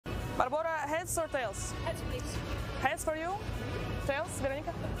Barbora, heads or tails? Heads, please. Heads for you? Tails,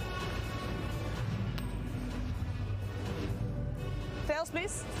 Veronika? Tails,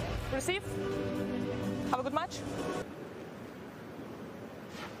 please. Receive. Have a good match.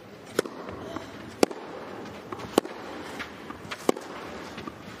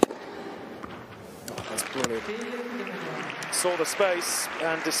 That's brilliant. Saw the space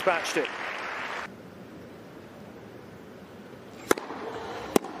and dispatched it.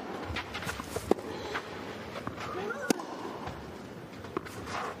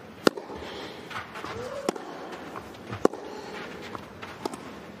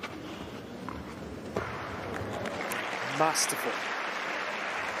 Masterful.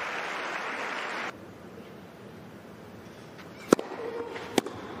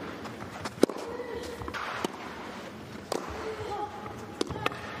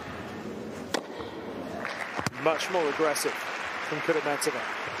 Much more aggressive from Kudermetova.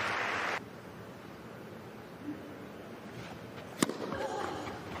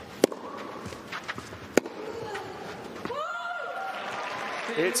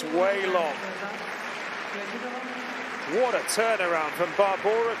 It's way long. What a turnaround from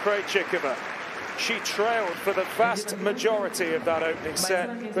Barbora Krejcikova. She trailed for the vast majority of that opening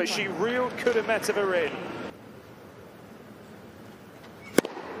set, but she reeled Kudermetova in.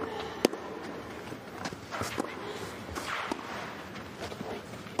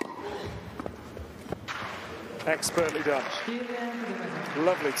 Expertly done.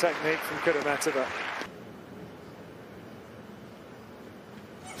 Lovely technique from Kudermetova.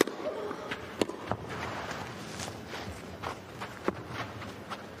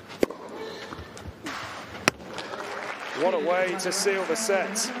 What a way to seal the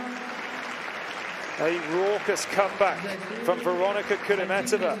set. A raucous comeback from Veronika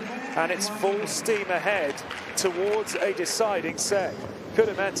Kudermetova, and it's full steam ahead towards a deciding set.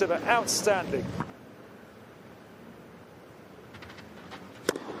 Kudermetova outstanding.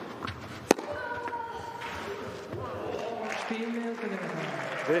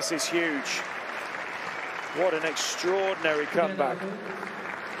 This is huge. What an extraordinary comeback.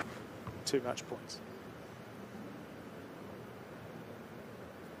 2 match points.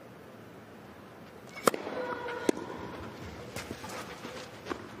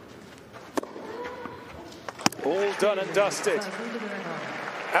 All done and dusted.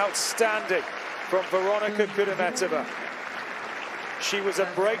 Outstanding from Veronika Kudermetova. She was a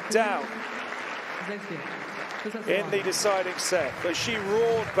breakdown in the deciding set, but she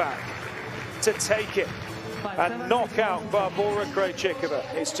roared back to take it and knock out Barbora Krejcikova.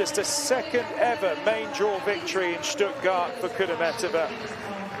 It's just a second ever main draw victory in Stuttgart for Kudermetova.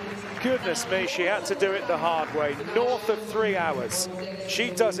 Goodness me, she had to do it the hard way. North of 3 hours.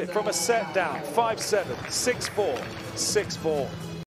 She does it from a set down, 5-7, 6-4, 6-4.